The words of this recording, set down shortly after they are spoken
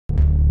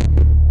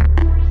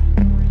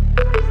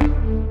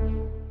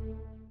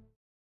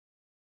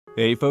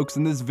Hey folks,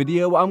 in this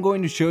video I'm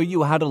going to show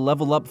you how to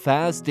level up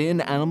fast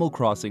in Animal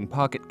Crossing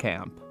Pocket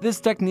Camp.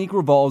 This technique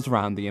revolves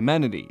around the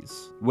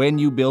amenities. When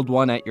you build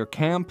one at your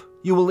camp,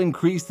 you will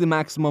increase the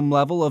maximum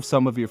level of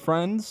some of your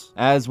friends,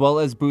 as well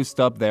as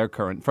boost up their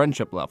current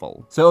friendship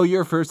level. So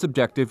your first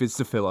objective is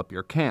to fill up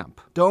your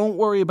camp. Don't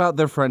worry about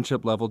their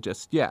friendship level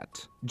just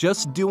yet.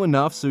 Just do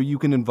enough so you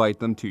can invite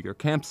them to your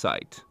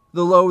campsite.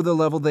 The lower the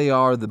level they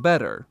are, the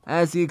better,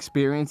 as the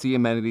experience the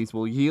amenities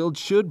will yield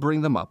should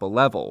bring them up a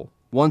level.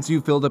 Once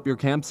you've filled up your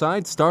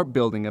campsite, start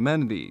building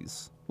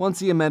amenities. Once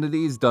the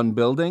amenity is done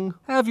building,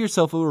 have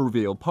yourself a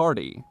reveal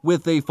party.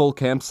 With a full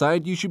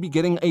campsite, you should be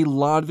getting a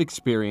lot of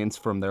experience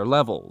from their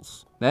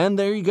levels. And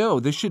there you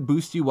go, this should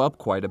boost you up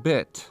quite a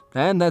bit.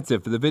 And that's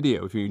it for the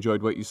video. If you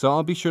enjoyed what you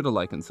saw, be sure to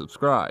like and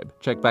subscribe.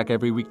 Check back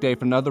every weekday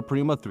for another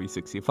Prima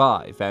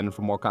 365, and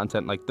for more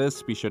content like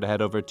this, be sure to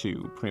head over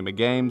to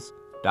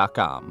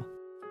primagames.com.